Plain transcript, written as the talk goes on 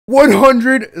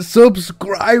100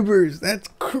 subscribers. That's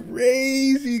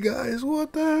crazy, guys.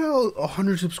 What the hell?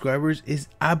 100 subscribers is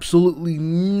absolutely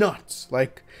nuts.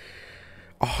 Like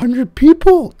 100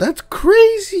 people. That's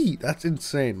crazy. That's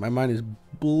insane. My mind is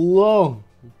blown,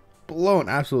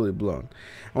 absolutely blown.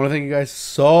 I want to thank you guys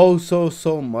so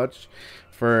much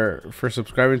for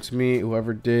subscribing to me.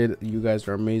 Whoever did, you guys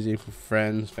are amazing. For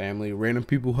friends, family, random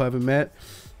people who I haven't met,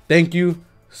 thank you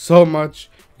so much.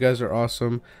 You guys are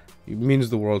awesome. It means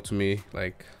the world to me.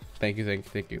 Like, thank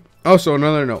you. Also,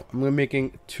 another note, I'm gonna be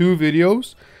making 2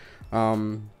 videos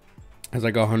as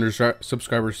like a 100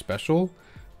 subscriber special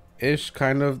ish,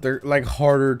 kind of. They're like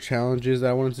harder challenges that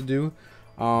I wanted to do.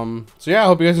 So yeah, I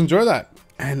hope you guys enjoy that,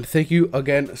 and thank you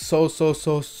again so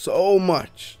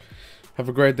much. Have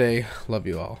a great day. Love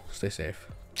you all. Stay safe.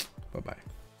 Bye bye.